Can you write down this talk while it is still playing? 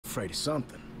Afraid of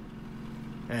something.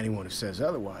 Anyone who says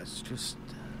otherwise is just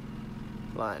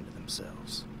lying to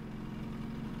themselves.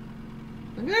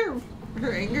 Look at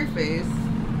her anger face.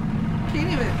 Can't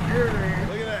even.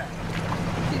 Look at that.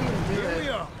 Can't even do Here it. we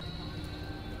are.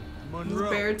 Monroe.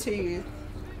 Bare teeth.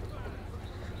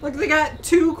 Look, they got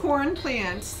 2 corn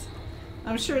plants.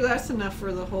 I'm sure that's enough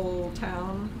for the whole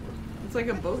town. It's like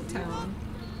a boat town.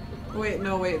 Wait,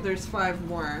 no, wait. There's 5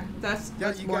 more. That's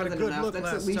more than enough.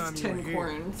 That's at least 10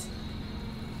 corns.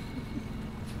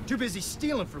 Too busy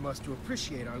stealing from us to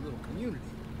appreciate our little community.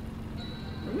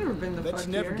 I've never been the fuck Bet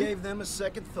you never here. gave them a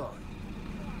second thought.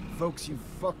 Folks you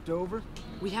fucked over?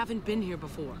 We haven't been here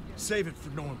before. Save it for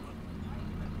Norma.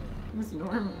 Who's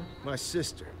Norma? My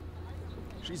sister.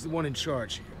 She's the one in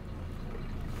charge here.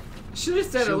 Should have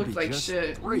said it She'll looked be like just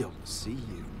shit. thrilled to see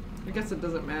you. I guess it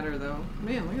doesn't matter though.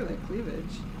 Man, look at that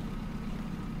cleavage.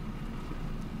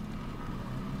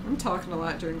 I'm talking a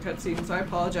lot during cutscenes, so I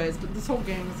apologize, but this whole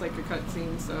game is like a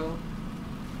cutscene, so.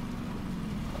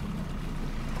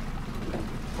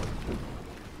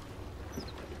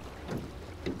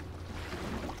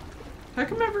 How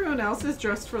come everyone else is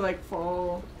dressed for like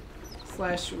fall /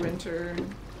 winter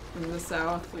in the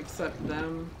South except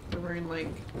them? They're wearing like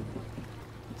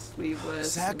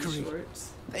sleeveless and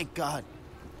shorts. Thank God.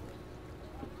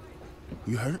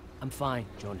 You hurt? I'm fine,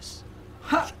 Jonas.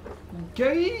 Ha!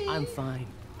 Gay! I'm fine.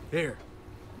 Here.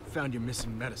 Found your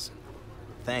missing medicine.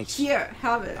 Thanks. Here,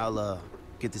 have it. I'll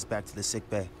get this back to the sick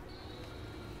bay.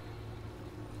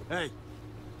 Hey.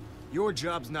 Your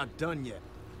job's not done yet.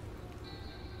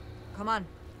 Come on.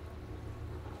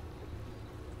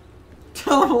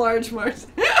 Tell him large Mars.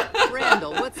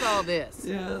 Randall, what's all this?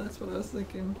 Yeah, that's what I was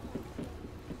thinking.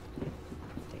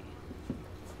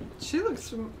 She looks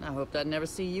from. I hope I'd never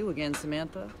see you again,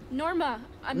 Samantha. Norma,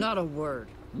 I'm Not a word.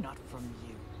 Not from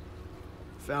you.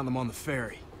 Found them on the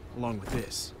ferry, along with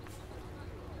this.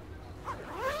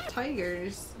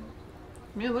 Tigers.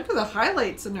 Man, look at the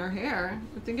highlights in her hair.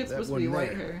 I think it's That supposed to be one white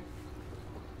there. hair.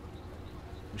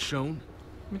 Michonne?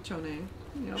 Michonne.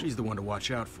 Yep. She's the one to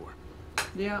watch out for.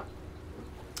 Yeah.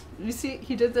 You see,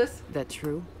 he did this. That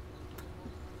true?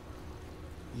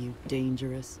 You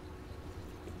dangerous.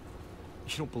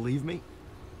 You don't believe me?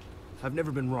 I've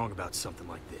never been wrong about something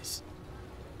like this.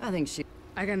 I think she...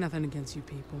 I got nothing against you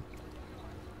people.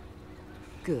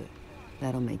 Good.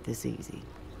 That'll make this easy.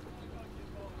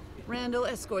 Randall,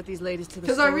 escort these ladies to the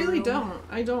Because I really storeroom. don't.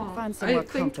 I don't. Find I somewhere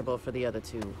think comfortable for the other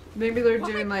two. maybe they're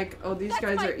doing like, oh, these That's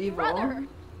guys my are evil. brother.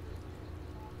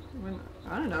 When,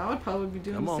 I don't know. I'd probably be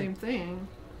doing Come the on. same thing.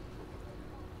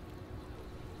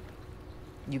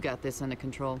 You got this under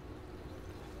control?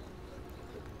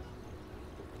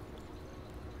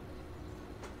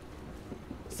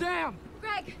 Sam!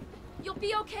 Greg, you'll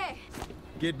be okay.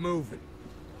 Get moving.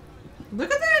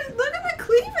 Look at that! Look at the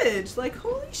cleavage! Like,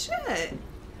 holy shit!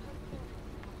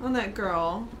 On that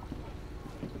girl.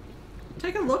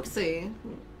 Take a look-see.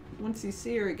 Once you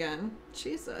see her again.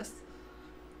 Jesus.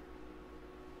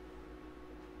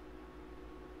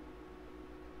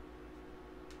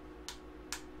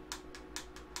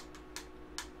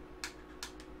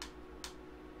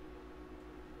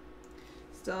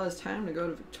 Still has time to go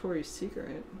to Victoria's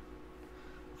Secret.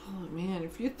 Oh man,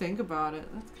 if you think about it,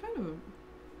 that's kind of...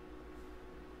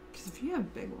 Because if you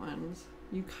have big ones,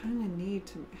 you kind of need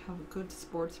to have a good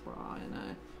sports bra in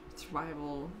a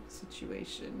survival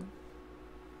situation.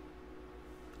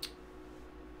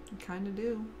 You kind of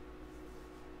do.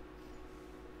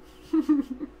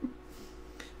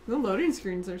 The loading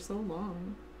screens are so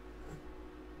long.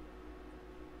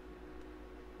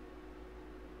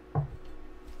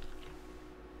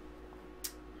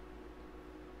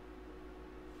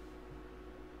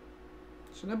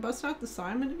 Should I bust out the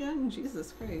Simon again?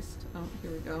 Jesus Christ. Oh, here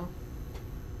we go.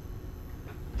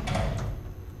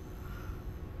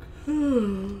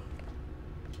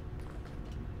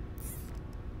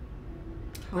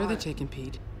 Where are they taking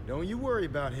Pete? Don't you worry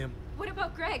about him. What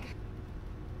about Greg?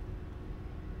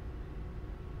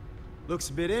 Looks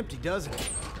a bit empty, doesn't it?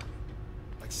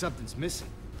 Like something's missing.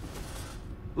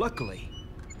 Luckily,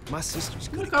 my sister's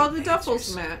good Look, at all the getting duffels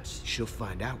answers. match. She'll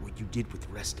find out what you did with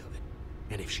the rest of it.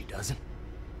 And if she doesn't,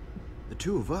 the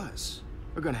two of us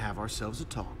are gonna have ourselves a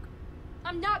talk.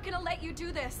 I'm not gonna let you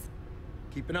do this.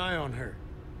 Keep an eye on her.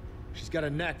 She's got a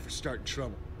knack for starting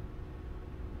trouble.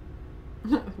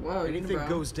 Whoa, Anything bro.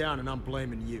 goes down and I'm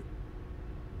blaming you.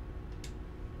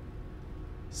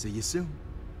 See you soon.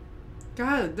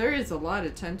 God, there is a lot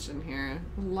of tension here.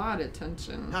 A lot of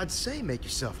tension. I'd say make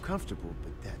yourself comfortable,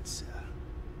 but that's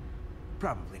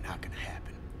probably not gonna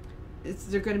happen. Is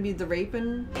there gonna be the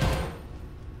raping?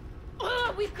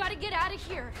 Ugh, we've got to get out of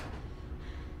here.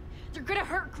 They're gonna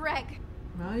hurt Greg.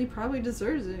 Well, he probably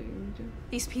deserves it.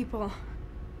 These people.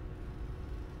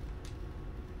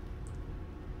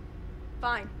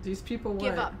 Fine. These people what?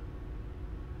 Give up.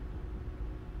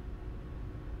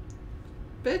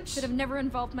 Bitch. Should have never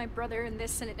involved my brother in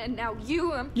this, and now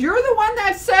you. You're the one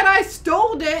that said I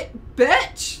stole it,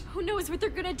 bitch. Who knows what they're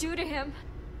gonna do to him?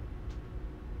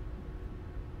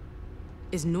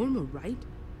 Is Norma right?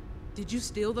 Did you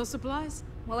steal those supplies?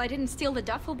 Well, I didn't steal the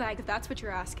duffel bag, if that's what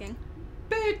you're asking.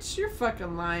 Bitch, you're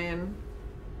fucking lying.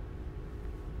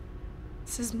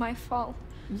 This is my fault.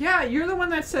 Yeah, you're the one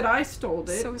that said I stole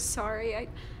it. So sorry.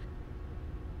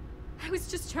 I was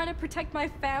just trying to protect my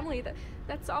family.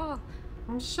 That's all.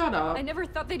 Oh, shut up. I never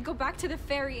thought they'd go back to the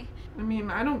ferry. I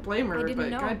mean, I don't blame her, I but didn't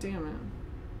know. god damn it.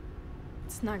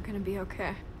 It's not gonna be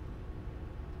okay.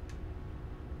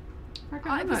 Fuck,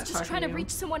 I I'm was not just talking trying to you. never reach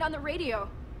someone on the radio.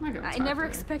 I'm not gonna I talk never to her.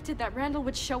 expected that Randall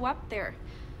would show up there.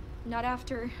 Not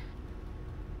after.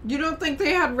 You don't think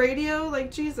they had radio?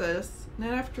 Like, Jesus.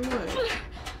 Not after what?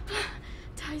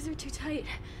 Ties are too tight.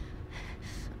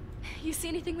 You see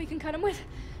anything we can cut him with?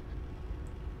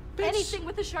 Bitch, Anything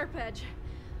with a sharp edge.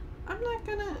 I'm not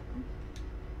gonna...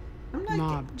 I'm not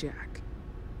Mob Jack.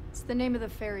 It's the name of the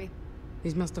ferry.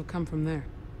 These must have come from there.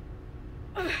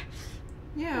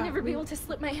 Yeah. I'll never be able to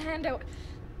slip my hand out.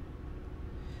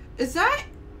 Is that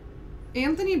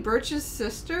Anthony Birch's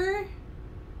sister?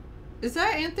 Is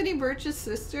that Anthony Birch's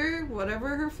sister?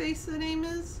 Whatever her face the name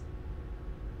is?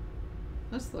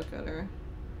 Let's look at her.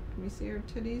 Can we see her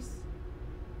titties?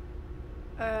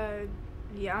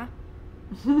 Yeah.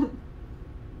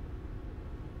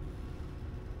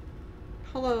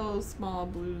 Hello, small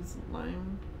blues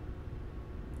lime.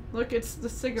 Look, it's the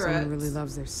cigarettes. Someone really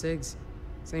loves their cigs.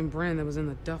 Same brand that was in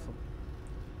the duffel.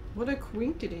 What a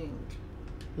quinkydink.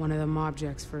 One of the Mob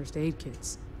Jack's first aid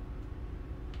kits.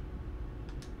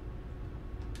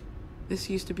 This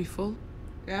used to be full?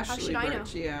 Ashley should I know?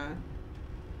 Birch, yeah.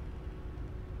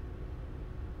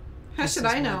 How This should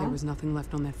is I why know? There was nothing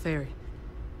left on that ferry.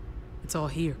 It's all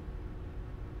here.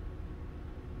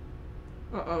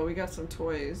 Uh-oh, we got some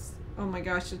toys. Oh my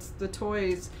gosh, it's the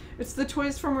toys. It's the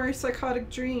toys from our psychotic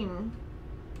dream.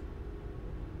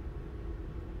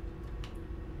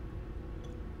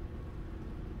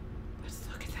 Let's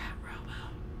look at that,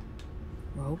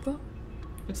 Robo. Robo?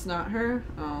 It's not her?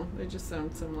 Oh, they just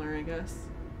sound similar, I guess.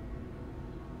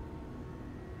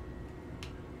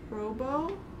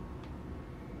 Robo?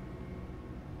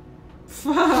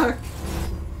 Fuck!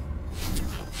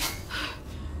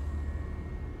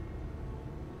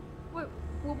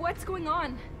 What's going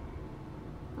on?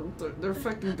 They're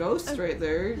fucking ghosts right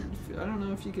there. I don't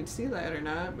know if you could see that or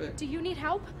not, but... Do you need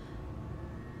help?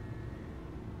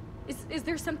 Is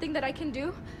there something that I can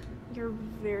do? You're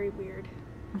very weird.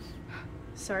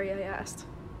 Sorry I asked.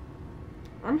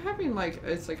 I'm having like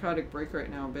a psychotic break right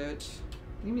now, bitch.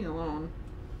 Leave me alone.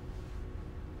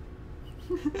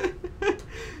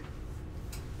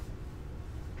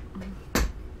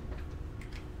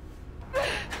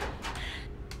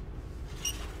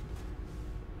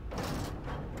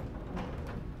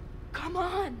 Come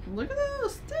on! Look at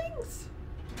those things!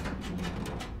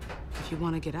 If you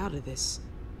want to get out of this,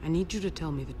 I need you to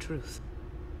tell me the truth.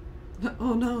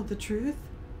 Oh no, the truth?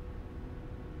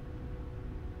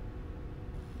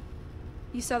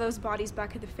 You saw those bodies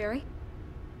back at the ferry?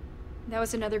 That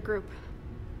was another group.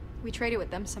 We traded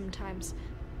with them sometimes.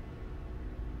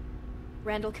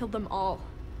 Randall killed them all.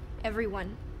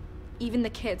 Everyone. Even the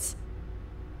kids.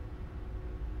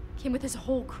 Came with his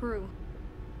whole crew.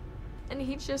 And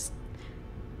he just...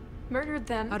 murdered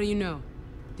them. How do you know?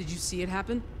 Did you see it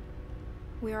happen?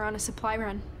 We were on a supply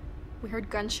run. We heard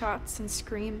gunshots and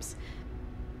screams.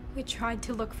 We tried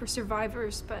to look for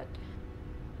survivors, but...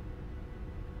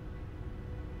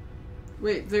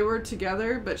 Wait, they were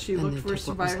together, but she And looked they for took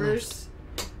what was survivors?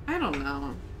 I don't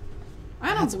know. I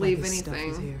don't That's why believe this stuff is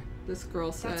anything here. this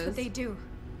girl says. That's what they do.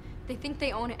 They think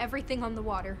they own everything on the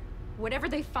water. Whatever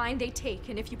they find, they take,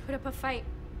 and if you put up a fight...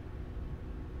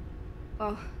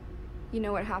 well, you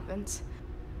know what happens.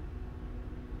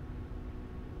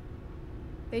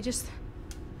 They just...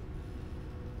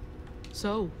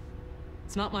 So,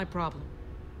 it's not my problem.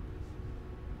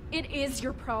 It is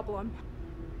your problem.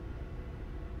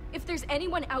 If there's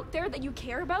anyone out there that you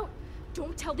care about,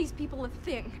 don't tell these people a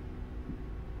thing.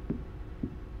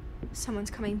 Someone's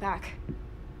coming back.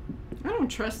 I don't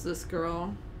trust this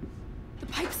girl. The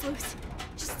pipe's loose.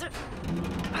 Just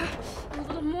a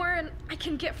little more and I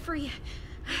can get free.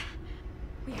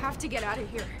 We have to get out of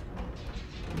here.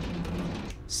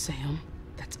 Sam,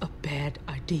 that's a bad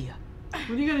idea.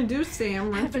 What are you gonna do, Sam? I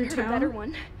Run haven't through heard a better town?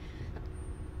 one.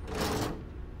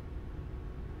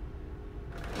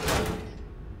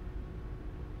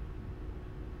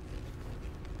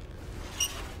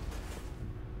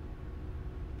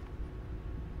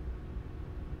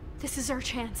 This is our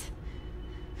chance.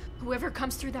 Whoever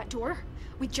comes through that door,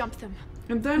 we jump them.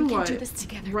 And then we what? can do this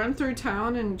together. Run through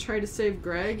town and try to save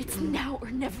Greg? It's now or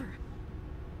never.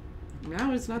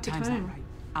 Now is not the Time's time. not right.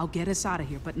 I'll get us out of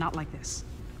here, but not like this.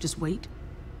 Just wait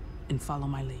and follow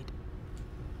my lead.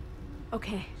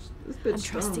 Okay. This bitch I'm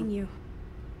trusting dumb. you.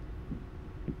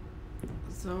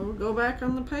 So go back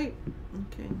on the pipe.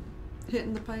 Okay.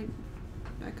 Hitting the pipe.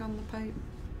 Back on the pipe.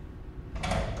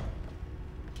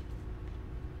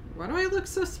 Why do I look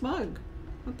so smug?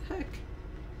 What the heck?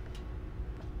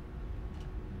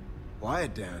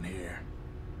 Quiet down here.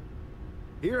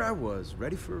 Here I was,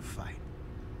 ready for a fight.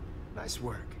 Nice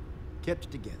work. Kept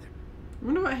it together. I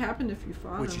wonder what happened if you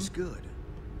fought Which him. is good,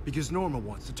 because Norma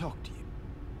wants to talk to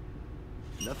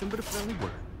you. Nothing but a friendly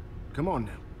word. Come on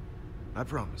now. I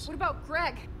promise. What about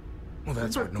Greg? Well,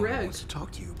 that's What what about Norma Greg? wants to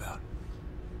talk to you about.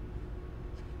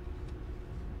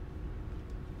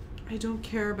 I don't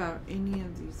care about any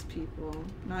of these people.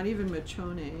 Not even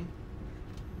Michonne.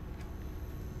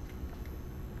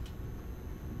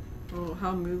 Oh,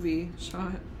 how movie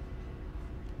shot.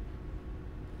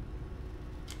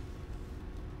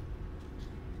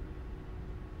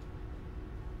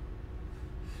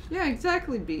 Yeah,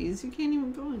 exactly, bees. You can't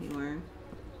even go anywhere.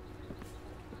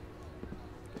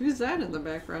 Who's that in the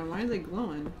background? Why are they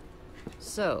glowing?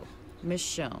 So,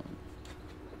 Michonne.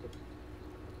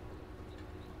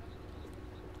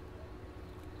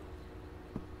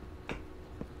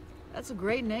 That's a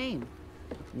great name.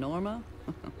 Norma?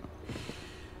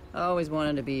 I always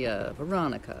wanted to be a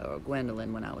Veronica or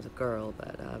Gwendolyn when I was a girl,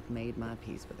 but I've made my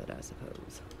peace with it, I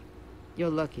suppose. You're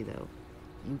lucky, though.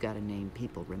 You got a name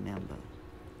people remember.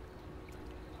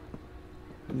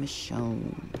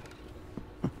 Michonne.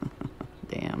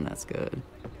 Damn, that's good.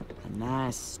 A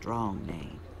nice, strong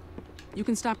name. You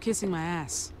can stop kissing my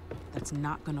ass. That's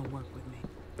not gonna work with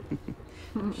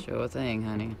me. Sure thing,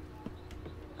 honey.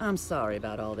 I'm sorry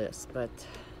about all this, but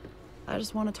I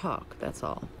just want to talk, that's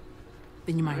all.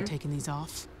 Then you mind taking these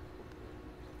off?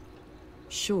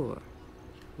 Sure,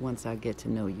 once I get to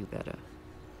know you better.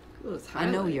 Those I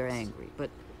know you're highlights. angry, but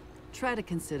try to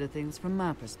consider things from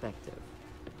my perspective.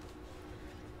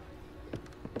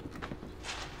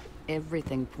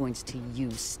 Everything points to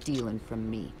you stealing from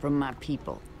me, from my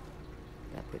people.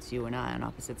 That puts you and I on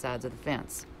opposite sides of the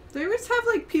fence. They always have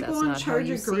like people That's in not how charge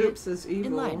you of see groups it? as evil.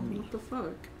 Enlighten me. What the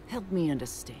fuck? Help me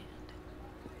understand.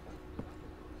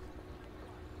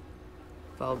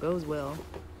 If all goes well,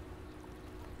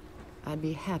 I'd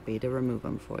be happy to remove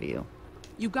them for you.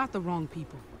 You got the wrong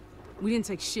people. We didn't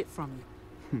take shit from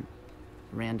you.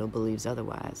 Randall believes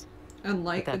otherwise.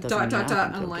 Unlike But that dot doesn't dot mean I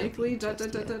dot can feel unlikely guilty dot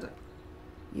dot just dot yet. dot.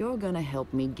 You're gonna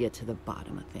help me get to the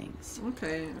bottom of things.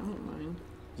 Okay, I don't mind.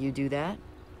 You do that,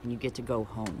 and you get to go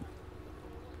home.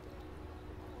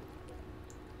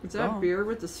 Is that Oh. beer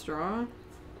with the straw?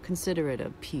 Consider it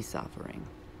a peace offering.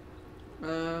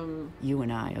 You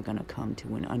and I are gonna come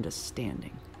to an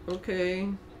understanding. Okay.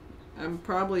 I'm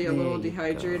probably a There little you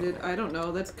dehydrated. go. I don't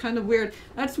know. That's kind of weird.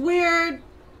 That's weird!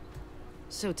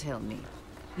 So tell me,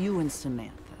 you and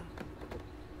Samantha,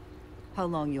 how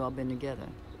long you all been together?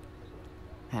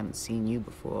 Haven't seen you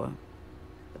before,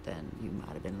 but then you might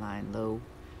have been lying low.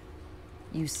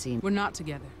 You seem... We're not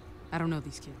together. I don't know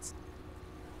these kids.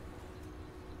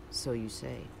 So you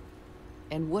say.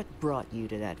 And what brought you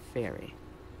to that ferry?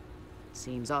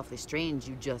 Seems awfully strange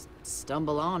you just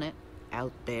stumble on it,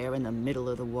 out there in the middle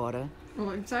of the water. Well,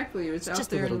 exactly. It was It's out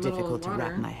just a there in little the middle difficult of to the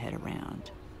wrap water. my head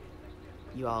around.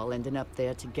 You all ending up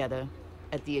there together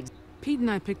at the Pete and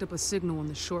I picked up a signal on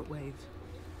the shortwave.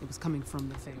 It was coming from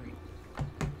the ferry.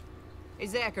 Hey,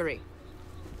 Zachary,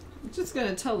 I'm just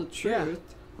gonna tell the truth.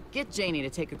 get Janie to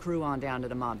take a crew on down to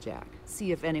the Mob Jack.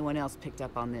 See if anyone else picked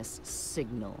up on this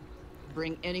signal.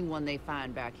 Bring anyone they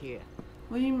find back here.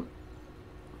 What do you...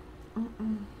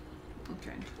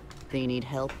 Okay. They need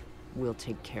help, we'll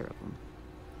take care of them.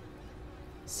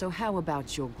 So how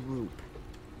about your group?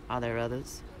 Are there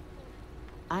others?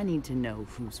 I need to know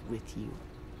who's with you.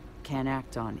 Can't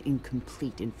act on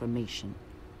incomplete information.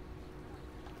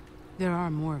 There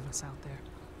are more of us out there.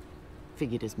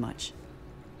 Figured as much.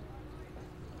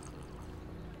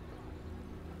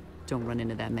 Don't run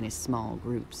into that many small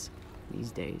groups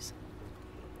these days.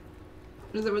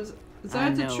 Is I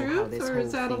that the know how truth, this or whole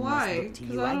is that a thing must lie? look to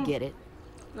 'Cause you. I get it.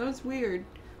 That was weird.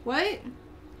 What?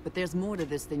 But there's more to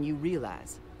this than you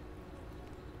realize.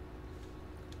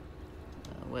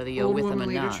 Whether you're Old with them woman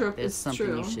or leader not, trope there's is something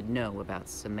you true. should know about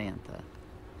Samantha.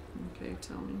 Okay,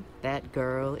 tell me. That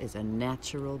girl is a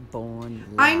natural-born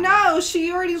I liar. know!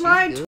 She already She's lied good.